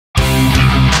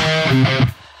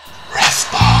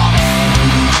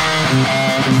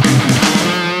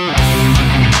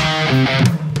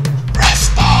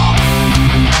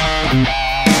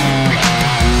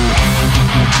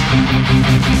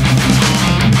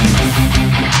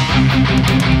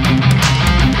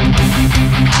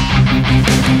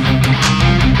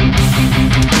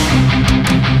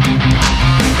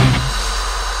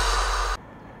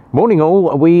Morning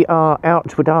all, we are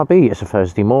out with RB. It's a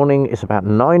Thursday morning, it's about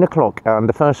 9 o'clock and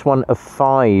the first one of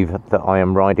 5 that I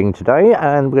am riding today,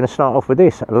 and we're going to start off with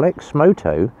this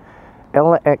Lexmoto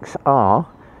LXR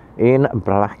in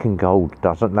black and gold.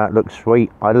 Doesn't that look sweet?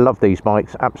 I love these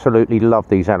bikes, absolutely love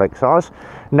these LXRs.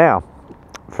 Now,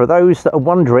 for those that are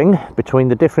wondering between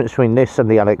the difference between this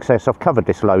and the LXS, I've covered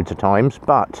this loads of times,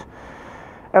 but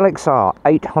LXR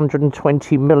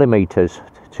 820mm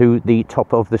to the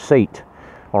top of the seat.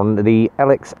 On the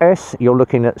LXS, you're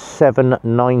looking at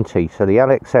 790, so the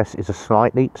LXS is a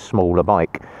slightly smaller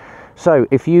bike. So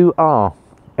if you are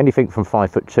anything from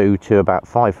 5'2" to about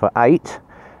 5'8",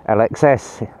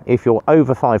 LXS, if you're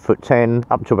over 5'10",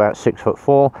 up to about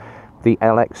 6'4", the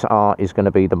LXR is going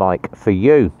to be the bike for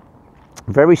you.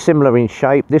 Very similar in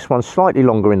shape. This one's slightly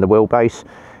longer in the wheelbase.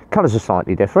 Colours are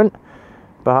slightly different,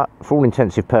 but for all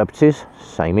intensive purposes,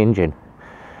 same engine.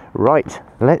 Right,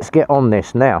 let's get on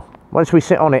this now. Once we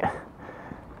sit on it,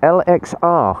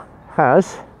 LXR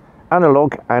has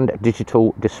analog and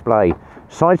digital display.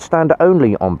 Side stand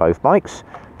only on both bikes.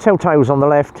 Telltales on the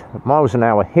left, miles an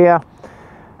hour here,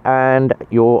 and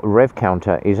your rev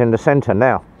counter is in the centre.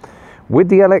 Now, with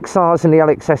the LXRs and the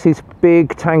LXS's,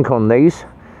 big tank on these.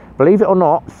 Believe it or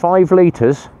not, 5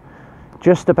 litres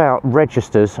just about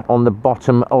registers on the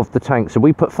bottom of the tank. So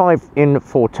we put 5 in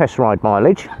for test ride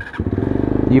mileage.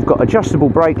 You've got adjustable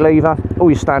brake lever, all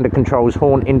your standard controls,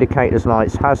 horn, indicators,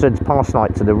 lights, hazards, pass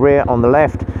light to the rear on the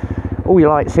left, all your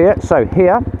lights here. So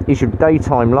here is your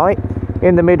daytime light.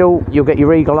 In the middle, you'll get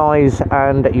your eagle eyes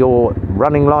and your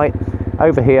running light.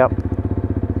 Over here,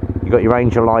 you've got your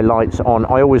angel eye lights on.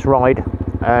 I always ride,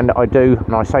 and I do,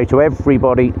 and I say to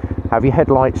everybody, have your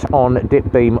headlights on dip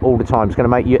beam all the time. It's going to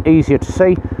make you easier to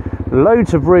see.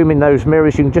 Loads of room in those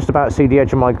mirrors. You can just about see the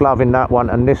edge of my glove in that one,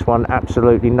 and this one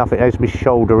absolutely nothing. There's my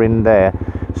shoulder in there.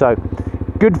 So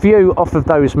good view off of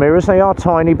those mirrors. They are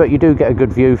tiny, but you do get a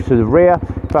good view to the rear.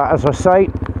 But as I say,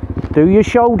 do your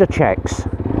shoulder checks.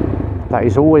 That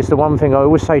is always the one thing I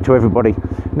always say to everybody.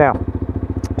 Now,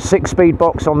 6-speed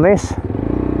box on this,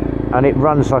 and it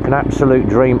runs like an absolute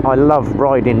dream. I love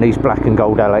riding these black and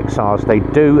gold LXRs. They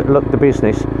do look the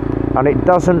business, and it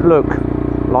doesn't look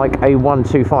like a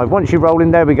 125. Once you roll in,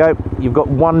 there we go, you've got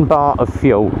 1 bar of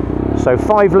fuel. So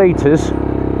 5 litres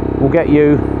will get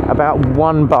you about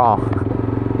 1 bar.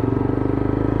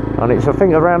 And it's, I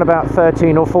think, around about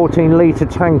 13 or 14 litre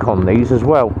tank on these as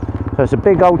well. So it's a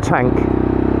big old tank.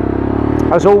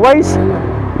 As always,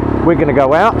 we're going to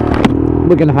go out,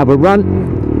 we're going to have a run,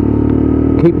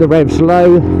 keep the revs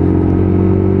low,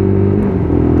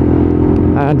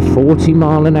 and 40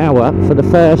 mile an hour for the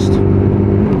first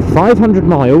 500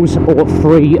 miles or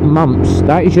 3 months.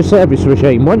 That is your service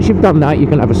regime. Once you've done that, you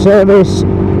can have a service,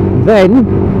 then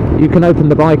you can open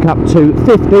the bike up to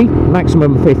 50,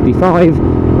 maximum 55,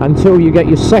 until you get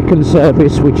your second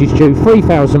service, which is due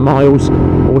 3,000 miles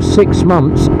or 6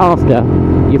 months after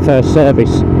your first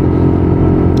service.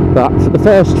 But for the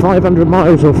first 500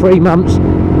 miles or 3 months,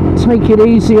 take it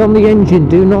easy on the engine.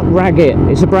 Do not rag it.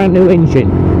 It's a brand new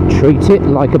engine. Treat it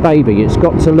like a baby. It's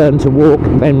got to learn to walk,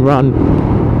 then run,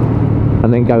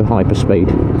 and then go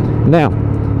hyperspeed. Now,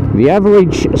 the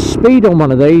average speed on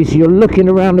one of these, you're looking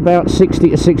around about 60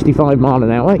 to 65 mile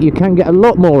an hour. You can get a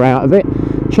lot more out of it.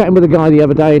 Chatting with a guy the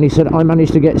other day, and he said, I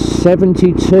managed to get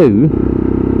 72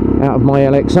 out of my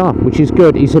LXR, which is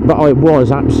good. He said, but I was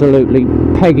absolutely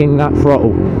pegging that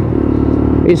throttle.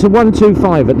 It's a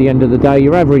 125 at the end of the day.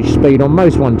 Your average speed on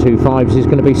most 125s is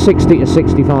going to be 60 to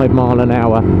 65 mile an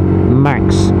hour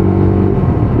max.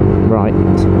 Right,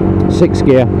 6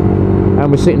 gear, and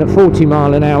we're sitting at 40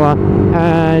 mile an hour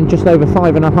and just over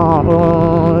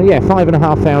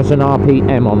 5,500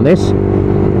 RPM on this.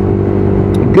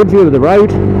 Good view of the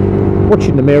road,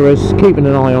 watching the mirrors, keeping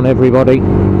an eye on everybody.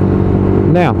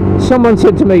 Now, someone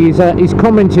said to me he's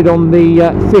commented on the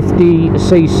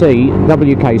 50cc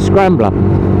WK Scrambler,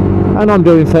 and I'm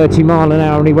doing 30 mile an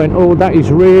hour, and he went, oh, that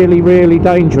is really, really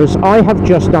dangerous. I have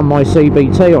just done my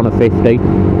CBT on a 50.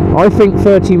 I think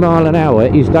 30 mile an hour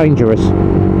is dangerous.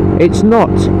 It's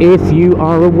not if you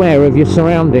are aware of your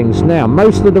surroundings. Now,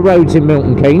 most of the roads in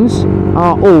Milton Keynes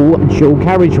are all dual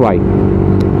carriageway.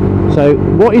 So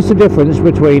what is the difference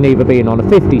between either being on a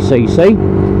 50cc,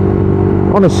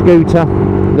 on a scooter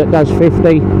that does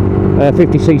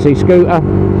 50cc scooter,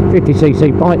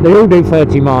 50cc bike, they all do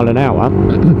 30 mile an hour,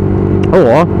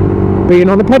 or being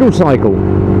on a pedal cycle?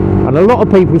 And a lot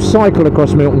of people cycle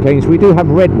across Milton Keynes. We do have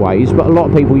red ways, but a lot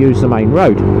of people use the main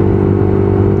road.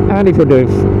 And if you're doing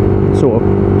sort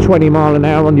of 20 mile an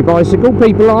hour on your bicycle,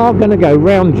 people are going to go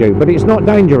round you, but it's not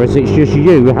dangerous, it's just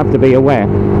you have to be aware.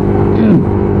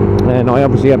 and I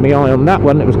obviously had my eye on that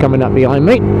one that was coming up behind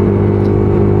me.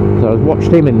 So I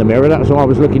watched him in the mirror, that's why I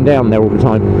was looking down there all the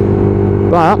time.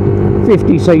 But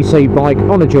 50cc bike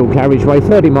on a dual carriageway,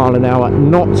 30 mile an hour,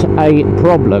 not a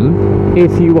problem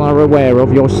if you are aware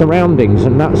of your surroundings,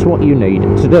 and that's what you need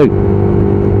to do.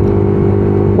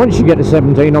 Once you get to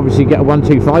 17, obviously you get a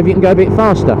 125, you can go a bit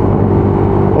faster.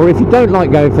 Or if you don't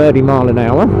like going 30 mile an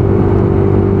hour,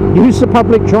 use the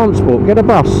public transport, get a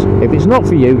bus. If it's not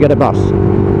for you, get a bus.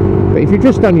 But if you've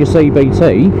just done your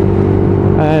CBT,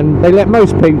 and they let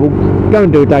most people go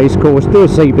and do a day's course, do a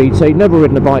CBT, never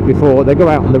ridden a bike before, they go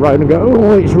out on the road and go,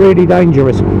 oh, it's really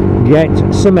dangerous.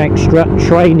 Get some extra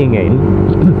training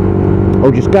in,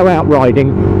 or just go out riding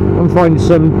and find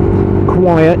some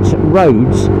quiet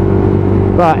roads.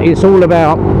 But it's all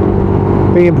about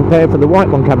being prepared for the white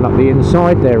one coming up the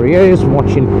inside. There he is,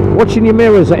 watching your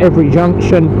mirrors at every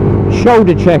junction,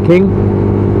 shoulder checking,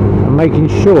 and making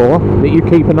sure that you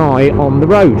keep an eye on the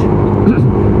road.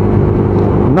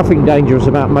 Nothing dangerous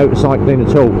about motorcycling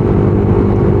at all.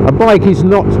 A bike is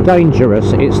not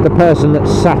dangerous, it's the person that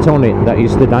sat on it that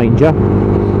is the danger.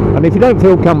 And if you don't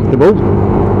feel comfortable,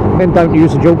 then don't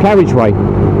use a dual carriageway,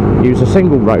 use a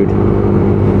single road.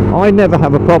 I never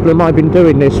have a problem. I've been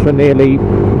doing this for nearly,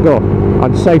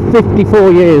 I'd say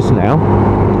 54 years now.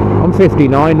 I'm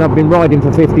 59, I've been riding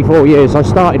for 54 years. I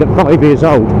started at 5 years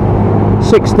old.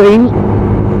 16,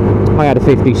 I had a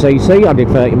 50cc, I did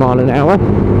 30 mile an hour.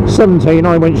 17,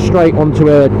 I went straight onto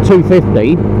a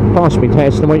 250, passed my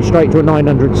test, and went straight to a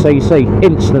 900cc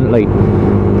instantly.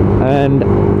 And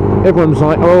everyone's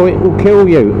like, oh, it will kill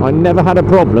you. I never had a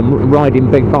problem riding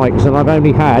big bikes, and I've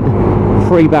only had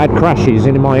 3 bad crashes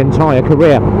in my entire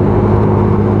career.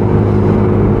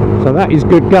 So that is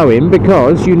good going,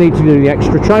 because you need to do the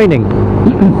extra training.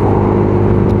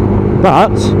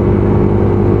 But,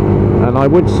 and I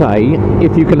would say,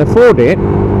 if you can afford it,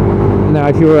 now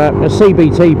if you're a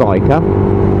CBT biker,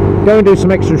 go and do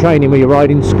some extra training when you're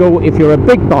riding school. If you're a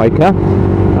big biker,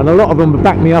 and a lot of them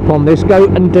back me up on this, go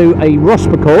and do a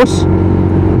ROSPA course,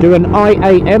 do an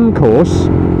IAM course,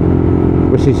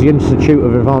 which is the Institute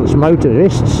of Advanced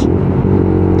Motorists,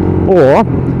 or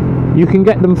you can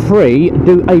get them free,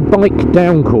 do a bike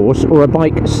down course or a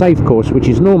bike safe course, which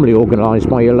is normally organised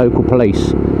by your local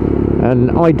police.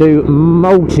 And I do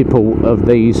multiple of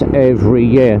these every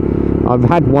year. I've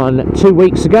had one 2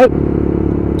 weeks ago,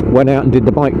 went out and did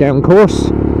the bike down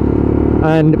course,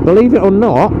 and believe it or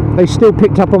not, they still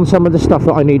picked up on some of the stuff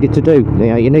that I needed to do. You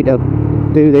know, you need to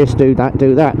do this, do that,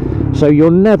 do that. So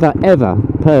you're never ever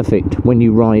perfect when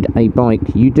you ride a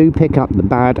bike. You do pick up the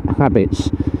bad habits.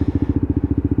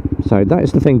 So that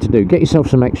is the thing to do. Get yourself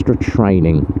some extra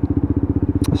training.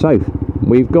 So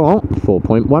we've got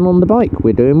 4.1 on the bike.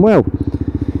 We're doing well.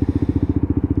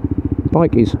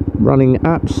 Bike is running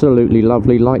absolutely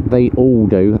lovely, like they all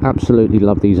do. Absolutely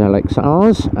love these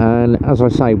LXRs. And as I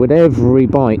say, with every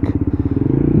bike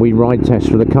we ride test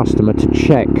for the customer to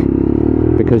check,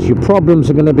 because your problems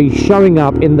are going to be showing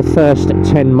up in the first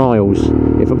 10 miles.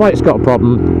 If a bike's got a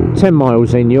problem, 10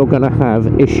 miles in, you're going to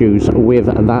have issues with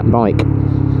that bike.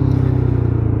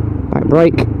 Back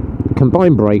brake,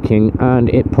 combined braking, and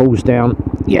it pulls down,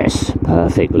 yes,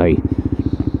 perfectly.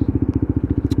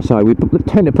 So we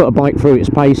tend to put a bike through its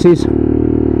paces,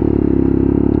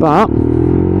 but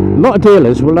a lot of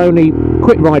dealers will only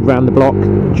quick ride round the block,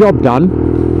 job done,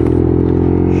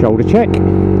 shoulder check,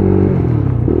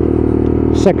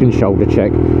 second shoulder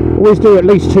check. Always do at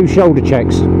least 2 shoulder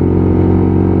checks.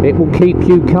 It will keep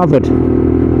you covered.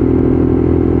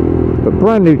 But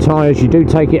brand new tyres, you do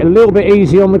take it a little bit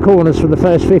easy on the corners for the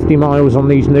first 50 miles on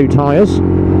these new tyres.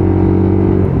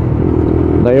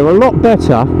 They are a lot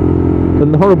better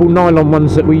than the horrible nylon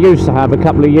ones that we used to have a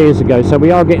couple of years ago, so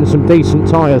we are getting some decent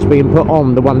tyres being put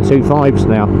on the 125s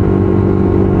now.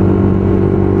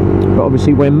 But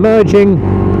obviously when merging,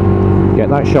 get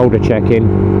that shoulder check in,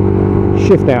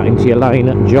 shift out into your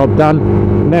lane, job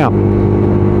done. Now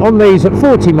on these at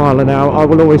 40 mile an hour, I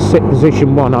will always sit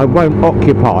position 1. I won't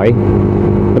occupy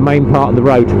the main part of the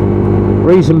road.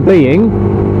 Reason being,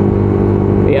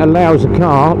 it allows a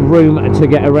car room to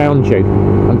get around you.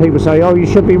 And people say, oh, you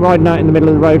should be riding out in the middle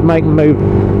of the road, make a move.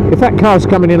 If that car's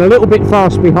coming in a little bit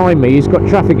fast behind me, he's got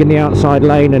traffic in the outside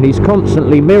lane and he's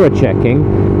constantly mirror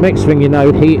checking, next thing you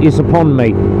know, he is upon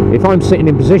me. If I'm sitting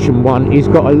in position 1, he's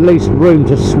got at least room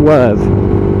to swerve.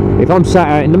 If I'm sat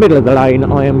out in the middle of the lane,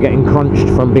 I am getting crunched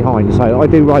from behind. So I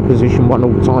do ride position 1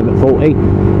 all the time at 40.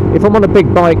 If I'm on a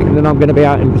big bike, then I'm going to be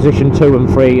out in position 2 and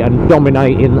 3 and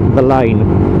dominating the lane.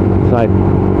 So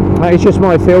it's just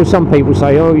my feel. Some people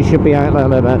say, oh, you should be out there.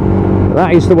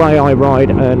 That is the way I ride,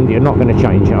 and you're not going to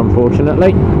change it,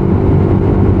 unfortunately.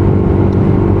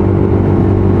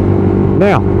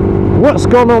 Now, what's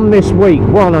gone on this week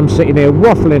while I'm sitting here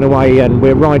waffling away and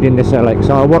we're riding this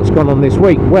LXR? What's gone on this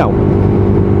week? Well,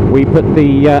 we put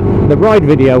the ride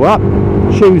video up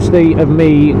Tuesday of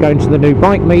me going to the new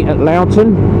bike meet at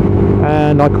Milton,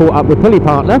 and I caught up with Pilly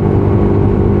Partner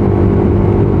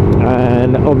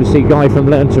and obviously Guy from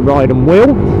Learn to Ride and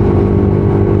Will.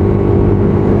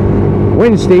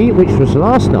 Wednesday, which was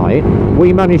last night,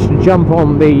 we managed to jump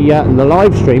on the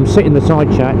live stream, sit in the side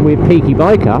chat with Peaky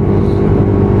Biker,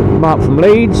 Mark from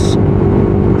Leeds,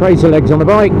 Crazy Legs on the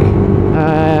bike,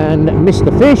 and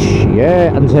Mr. Fish,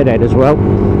 yeah, and Zed as well.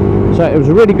 So it was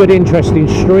a really good, interesting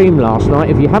stream last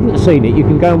night. If you haven't seen it, you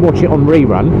can go and watch it on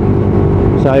rerun.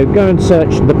 So go and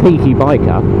search the Peaky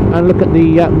Biker and look at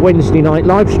the Wednesday night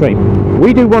live stream.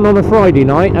 We do one on a Friday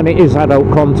night, and it is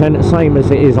adult content, same as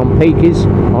it is on Peaky's.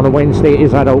 On a Wednesday, it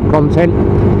is adult content.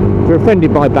 If you're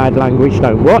offended by bad language,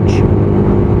 don't watch.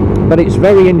 But it's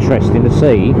very interesting to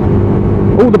see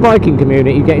all the biking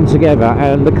community getting together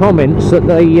and the comments that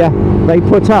they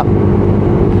put up.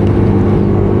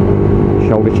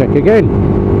 Shoulder check again.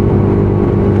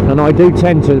 And I do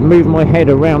tend to move my head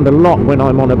around a lot when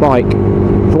I'm on a bike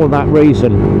for that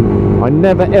reason. I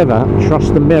never ever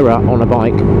trust the mirror on a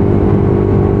bike.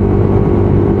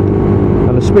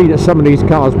 And the speed that some of these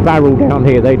cars barrel down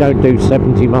here, they don't do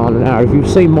 70 mile an hour. If you've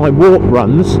seen my walk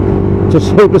runs to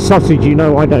Silver Sausage, you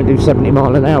know I don't do 70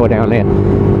 mile an hour down here.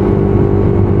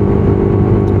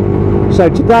 So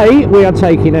today we are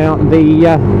taking out the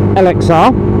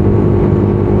LXR.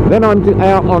 Then I'm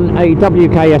out on a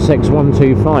WKSX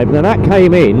 125. Now that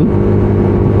came in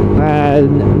a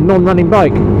non-running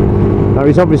bike. Now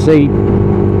he's obviously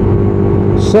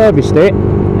serviced it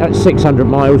at 600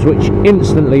 miles, which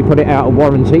instantly put it out of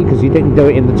warranty because he didn't do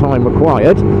it in the time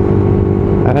required.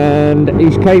 And he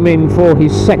came in for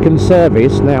his second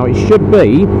service. Now it should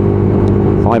be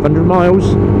 500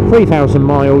 miles, 3,000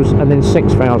 miles, and then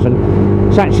 6,000.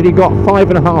 It's actually got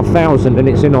 5,500 and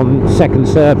it's in on second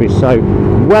service, so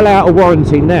well out of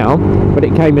warranty now, but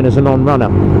it came in as a non-runner.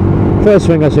 First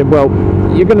thing I said, well,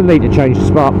 you're going to need to change the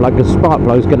spark plug, because spark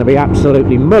plug is going to be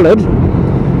absolutely mullered.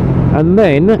 And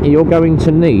then you're going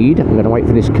to need, I'm going to wait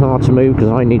for this car to move because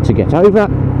I need to get over.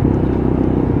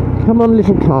 Come on,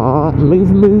 little car,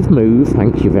 move, move, move,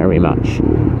 thank you very much.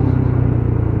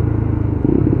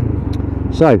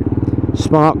 So,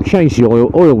 spark, changed the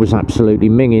oil. Oil was absolutely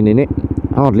minging in it,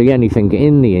 hardly anything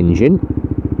in the engine,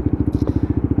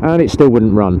 and it still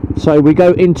wouldn't run. So we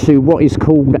go into what is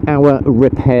called our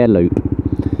repair loop.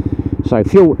 So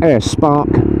fuel, air, spark,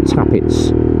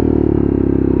 tappets.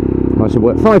 I said,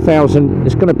 well, 5,000,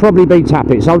 it's going to probably be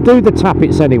tappets. I'll do the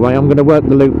tappets anyway, I'm going to work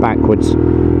the loop backwards.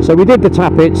 So we did the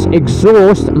tappets,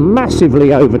 exhaust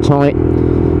massively over tight,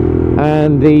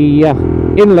 and the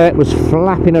inlet was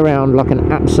flapping around like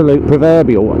an absolute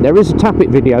proverbial. There is a tappet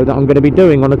video that I'm going to be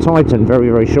doing on a Titan very,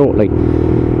 very shortly.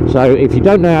 So if you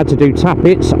don't know how to do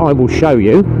tappets, I will show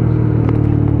you.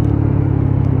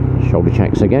 Shoulder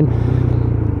checks again.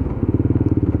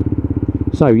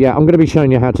 So yeah, I'm going to be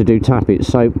showing you how to do tappets.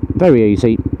 So very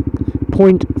easy.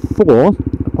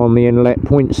 0.4 on the inlet,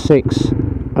 0.6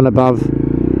 and above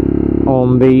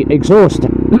on the exhaust.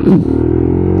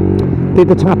 Did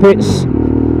the tappets.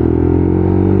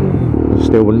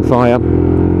 Still wouldn't fire.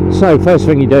 So first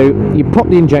thing you do, you pop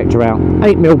the injector out.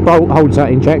 8mm bolt holds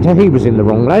that injector. He was in the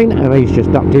wrong lane and he's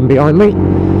just ducked in behind me.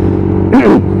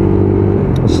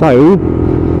 So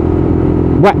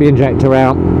whack the injector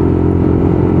out,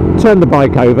 turn the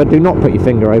bike over. Do not put your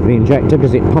finger over the injector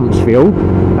because it pumps fuel,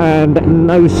 and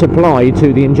no supply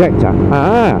to the injector.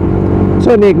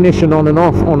 Turn the ignition on and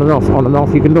off, on and off, on and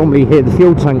off. You can normally hear the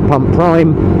fuel tank pump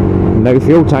prime. No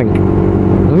fuel tank.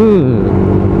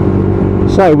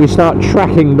 So we start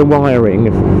tracking the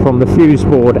wiring from the fuse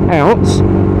board out,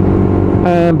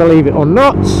 and believe it or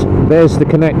not, there's the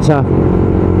connector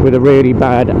with a really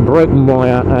bad broken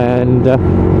wire, and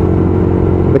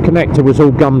the connector was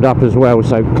all gummed up as well.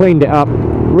 So cleaned it up,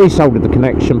 resoldered the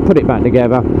connection, put it back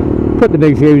together, put the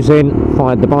new fuse in,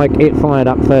 fired the bike. It fired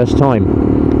up first time.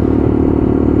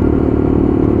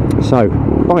 So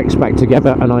bike's back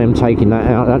together and I am taking that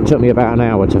out. That took me about an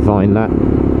hour to find that.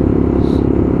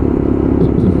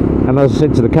 And as I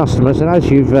said to the customer, I said, as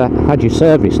you've had your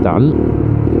service done,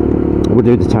 we'll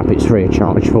do the tappets free of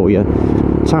charge for you.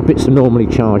 Tappets are normally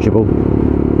chargeable,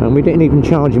 and we didn't even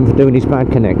charge him for doing his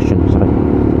bad connection. So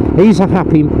he's a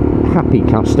happy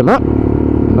customer.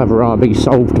 Another RB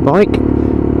solved bike.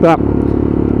 But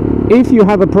if you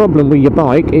have a problem with your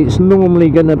bike, it's normally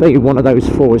going to be one of those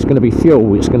four. It's going to be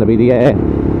fuel, it's going to be the air.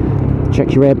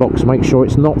 Check your airbox, make sure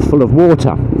it's not full of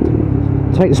water.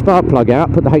 take the spark plug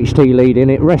out, put the HT lead in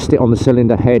it, rest it on the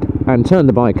cylinder head and turn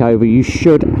the bike over, you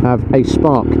should have a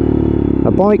spark.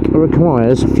 A bike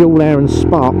requires fuel, air and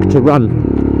spark to run.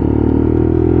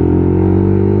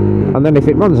 And then if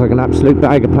it runs like an absolute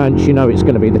bag of pants, you know it's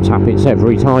going to be the tappets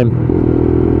every time.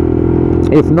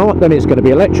 If not, then it's going to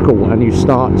be electrical, and you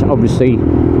start obviously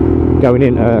going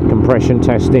into compression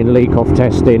testing, leak off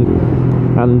testing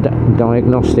and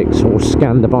diagnostics, or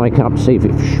scan the bike up, see if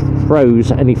it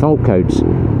throws any fault codes.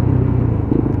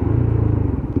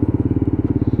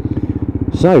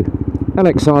 So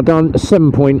LXR done,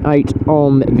 7.8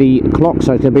 on the clock,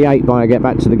 so it's going to be 8 by I get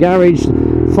back to the garage.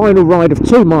 Final ride of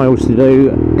 2 miles to do,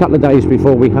 a couple of days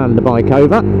before we hand the bike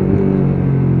over.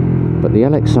 But the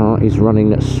LXR is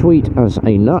running sweet as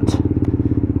a nut.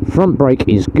 Front brake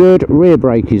is good, rear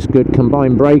brake is good,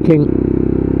 combined braking.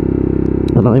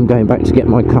 And I'm going back to get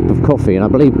my cup of coffee, and I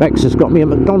believe Bex has got me a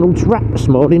McDonald's wrap this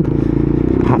morning.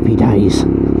 Happy days.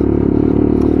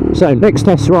 So next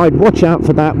test ride, watch out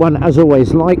for that one. As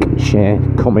always, like, share,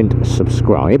 comment,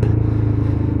 subscribe,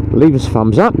 leave us a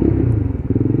thumbs up,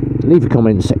 leave a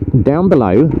comment down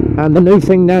below, and the new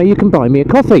thing now, you can buy me a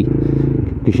coffee,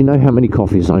 because you know how many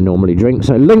coffees I normally drink.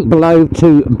 So link below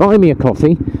to buy me a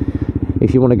coffee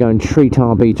if you want to go and treat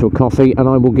RB to a coffee, and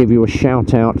I will give you a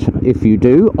shout out if you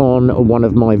do on one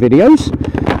of my videos.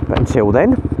 But until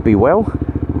then, be well,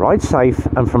 ride safe,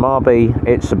 and from RB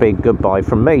it's a big goodbye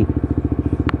from me.